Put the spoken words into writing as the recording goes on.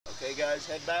Okay guys,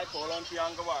 head back, hold on to your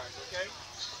anchor bars, okay?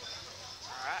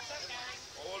 Alright.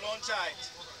 Hold on tight.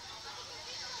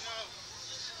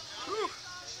 Whew.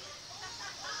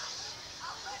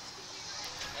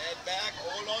 Head back,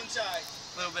 hold on tight.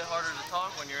 A little bit harder to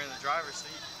talk when you're in the driver's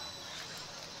seat.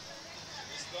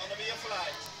 It's gonna be a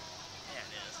flight. Yeah,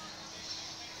 it is.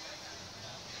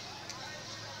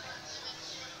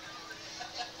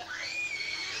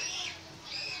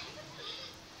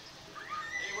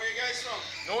 Hey, where you guys from?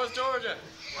 North Georgia.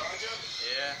 Georgia?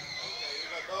 Yeah. Okay, you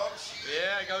got dogs?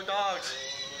 Yeah, go dogs.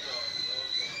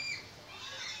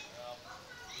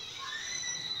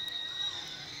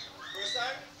 First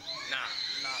time? Nah.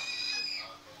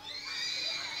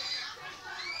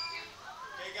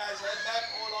 Okay guys, head back,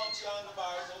 hold on to your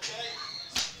handlebars, okay?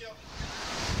 See ya.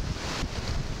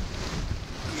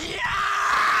 Yeah!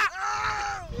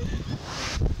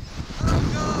 Oh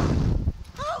god!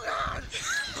 Oh god!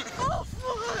 Oh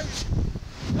fuck!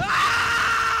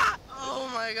 Ah! Oh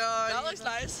my god! That looks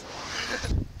nice.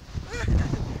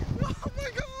 Oh my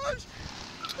gosh!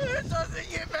 It doesn't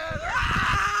get better!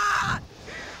 Ah!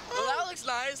 Well, that looks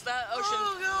nice. That ocean.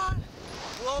 Oh god!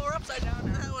 Well, we're upside down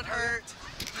now. That would hurt.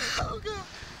 Oh god!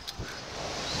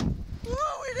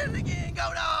 Whoa, we did it again!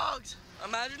 Go dogs!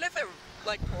 Imagine if it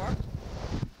like tore.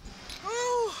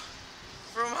 Woo!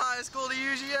 From high school to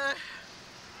UGA.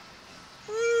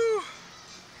 Woo!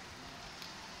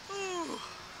 Woo!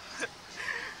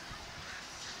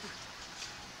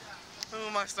 Oh,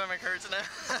 my stomach hurts now.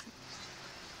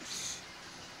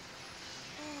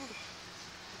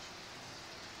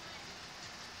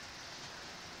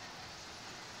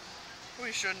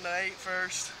 We shouldn't have ate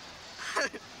first.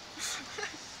 At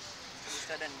least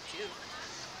I didn't puke.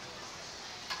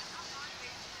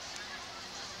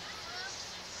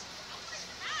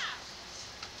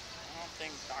 I don't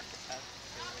think Dr. Pepper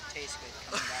would taste good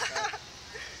coming back up.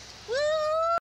 Woo!